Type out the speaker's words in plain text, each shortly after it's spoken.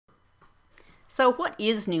So what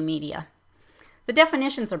is new media? The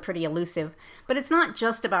definitions are pretty elusive, but it's not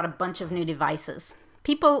just about a bunch of new devices.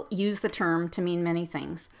 People use the term to mean many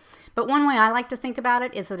things, but one way I like to think about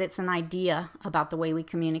it is that it's an idea about the way we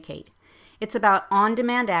communicate. It's about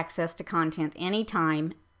on-demand access to content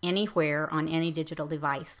anytime, anywhere, on any digital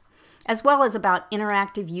device, as well as about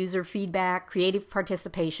interactive user feedback, creative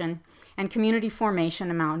participation, and community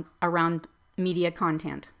formation around media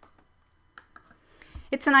content.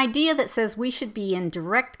 It's an idea that says we should be in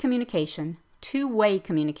direct communication, two-way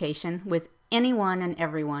communication with anyone and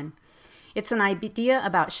everyone. It's an idea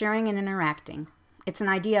about sharing and interacting. It's an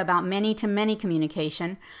idea about many-to-many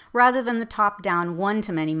communication rather than the top-down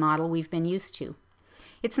one-to-many model we've been used to.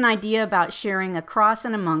 It's an idea about sharing across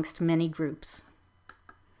and amongst many groups.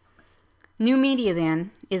 New media,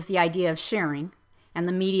 then, is the idea of sharing and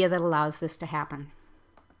the media that allows this to happen.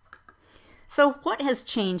 So what has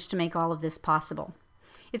changed to make all of this possible?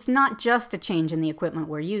 It's not just a change in the equipment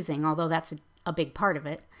we're using, although that's a big part of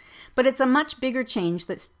it, but it's a much bigger change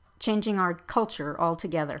that's changing our culture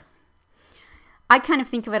altogether. I kind of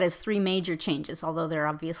think of it as three major changes, although there are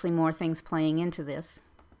obviously more things playing into this.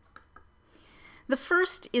 The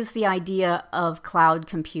first is the idea of cloud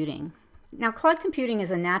computing. Now, cloud computing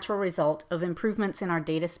is a natural result of improvements in our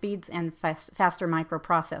data speeds and faster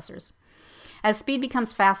microprocessors. As speed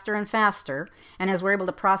becomes faster and faster, and as we're able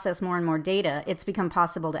to process more and more data, it's become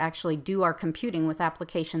possible to actually do our computing with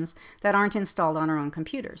applications that aren't installed on our own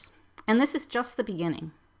computers. And this is just the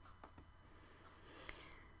beginning.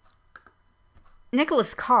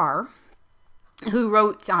 Nicholas Carr, who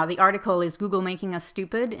wrote the article Is Google Making Us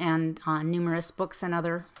Stupid? And numerous books and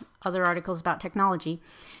other articles about technology,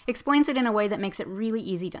 explains it in a way that makes it really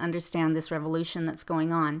easy to understand this revolution that's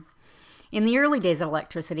going on. In the early days of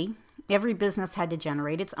electricity, every business had to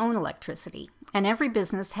generate its own electricity, and every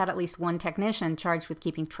business had at least one technician charged with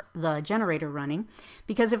keeping the generator running,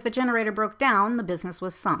 because if the generator broke down, the business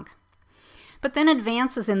was sunk. But then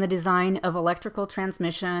advances in the design of electrical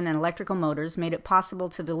transmission and electrical motors made it possible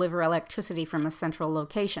to deliver electricity from a central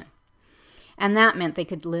location. And that meant they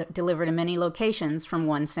could deliver to many locations from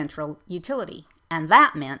one central utility, and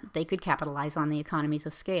that meant they could capitalize on the economies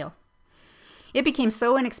of scale. It became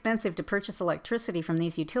so inexpensive to purchase electricity from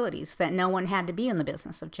these utilities that no one had to be in the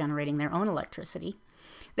business of generating their own electricity.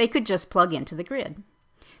 They could just plug into the grid.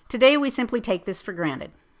 Today, we simply take this for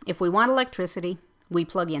granted. If we want electricity, we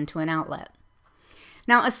plug into an outlet.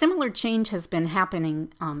 Now, a similar change has been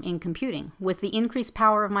happening in computing. With the increased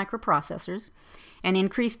power of microprocessors and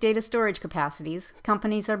increased data storage capacities,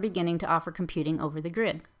 companies are beginning to offer computing over the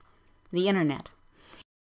grid, the internet.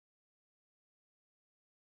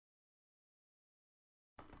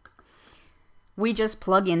 We just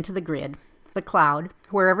plug into the grid, the cloud,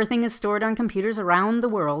 where everything is stored on computers around the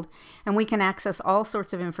world, and we can access all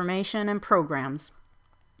sorts of information and programs.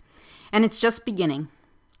 And it's just beginning.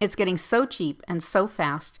 It's getting so cheap and so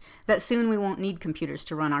fast that soon we won't need computers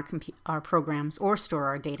to run our programs or store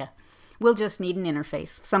our data. We'll just need an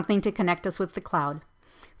interface, something to connect us with the cloud.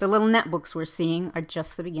 The little netbooks we're seeing are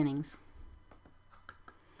just the beginnings.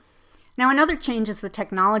 Now, another change is the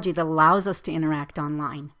technology that allows us to interact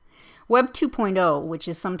online. Web 2.0, which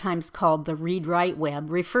is sometimes called the read-write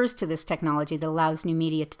web, refers to this technology that allows new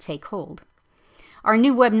media to take hold. Our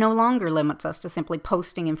new web no longer limits us to simply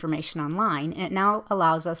posting information online. It now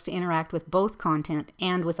allows us to interact with both content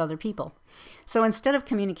and with other people. So instead of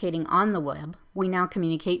communicating on the web, we now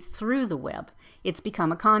communicate through the web. It's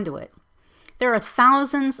become a conduit. There are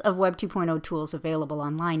thousands of Web 2.0 tools available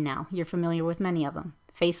online now. You're familiar with many of them.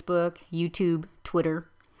 Facebook, YouTube, Twitter.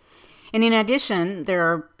 And in addition, there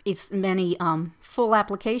are many full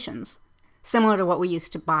applications, similar to what we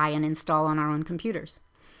used to buy and install on our own computers.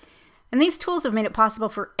 And these tools have made it possible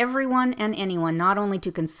for everyone and anyone not only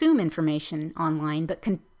to consume information online, but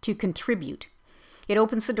to contribute. It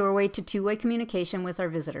opens the doorway to two-way communication with our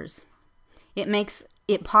visitors. It makes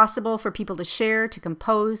it possible for people to share, to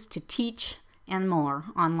compose, to teach, and more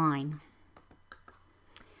online.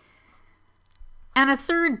 And a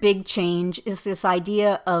third big change is this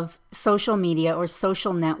idea of social media or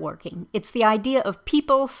social networking. It's the idea of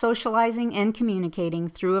people socializing and communicating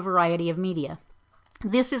through a variety of media.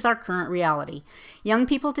 This is our current reality. Young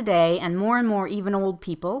people today, and more even old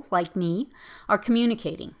people, like me, are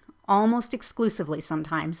communicating, almost exclusively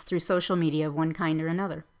sometimes, through social media of one kind or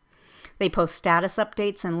another. They post status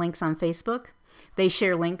updates and links on Facebook. They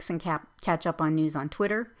share links and catch up on news on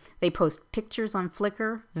Twitter. They post pictures on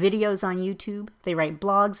Flickr, videos on YouTube. They write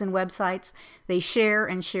blogs and websites. They share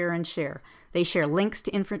and share and share. They share links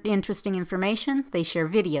to interesting information. They share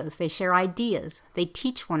videos. They share ideas. They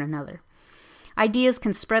teach one another. Ideas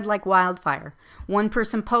can spread like wildfire. One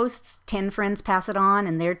person posts, 10 friends pass it on,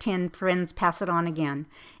 and their 10 friends pass it on again.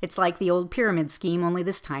 It's like the old pyramid scheme, only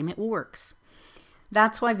this time it works.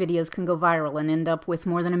 That's why videos can go viral and end up with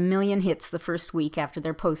more than 1 million hits the first week after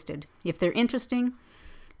they're posted. If they're interesting,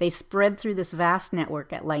 they spread through this vast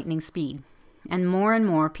network at lightning speed. And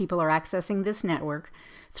more people are accessing this network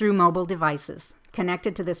through mobile devices,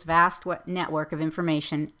 connected to this vast network of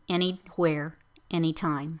information anywhere,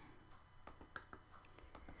 anytime.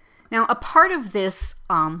 Now, a part of this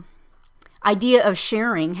idea of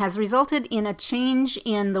sharing has resulted in a change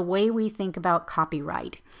in the way we think about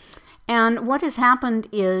copyright. And what has happened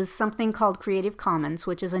is something called Creative Commons,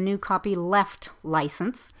 which is a new copyleft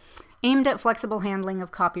license aimed at flexible handling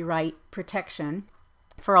of copyright protection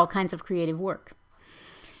for all kinds of creative work.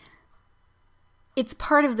 It's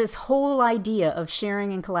part of this whole idea of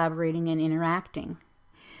sharing and collaborating and interacting.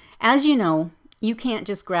 As you know, you can't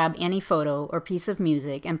just grab any photo or piece of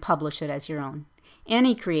music and publish it as your own.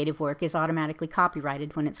 Any creative work is automatically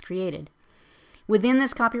copyrighted when it's created. Within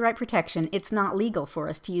this copyright protection, it's not legal for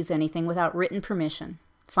us to use anything without written permission.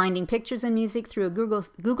 Finding pictures and music through a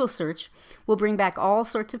Google search will bring back all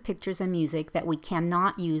sorts of pictures and music that we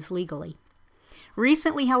cannot use legally.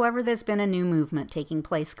 Recently, however, there's been a new movement taking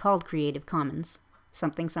place called Creative Commons,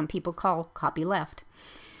 something some people call copyleft.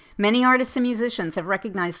 Many artists and musicians have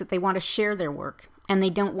recognized that they want to share their work, and they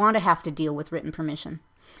don't want to have to deal with written permission.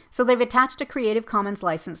 So they've attached a Creative Commons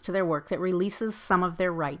license to their work that releases some of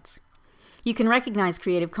their rights. You can recognize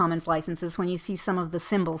Creative Commons licenses when you see some of the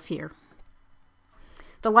symbols here.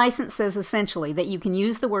 The license says essentially that you can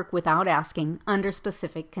use the work without asking under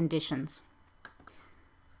specific conditions.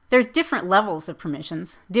 There's different levels of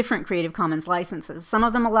permissions, different Creative Commons licenses. Some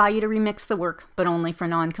of them allow you to remix the work, but only for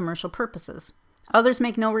non-commercial purposes. Others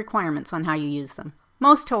make no requirements on how you use them.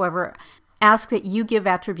 Most, however, ask that you give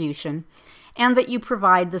attribution and that you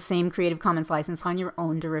provide the same Creative Commons license on your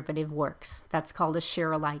own derivative works. That's called a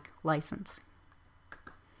share-alike license.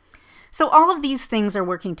 So all of these things are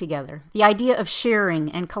working together. The idea of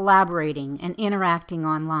sharing and collaborating and interacting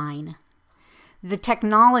online. The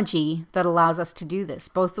technology that allows us to do this,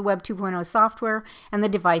 both the Web 2.0 software and the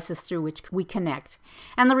devices through which we connect,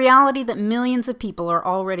 and the reality that millions of people are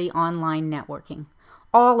already online networking.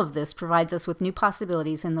 All of this provides us with new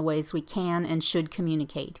possibilities in the ways we can and should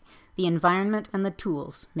communicate. The environment and the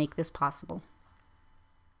tools make this possible.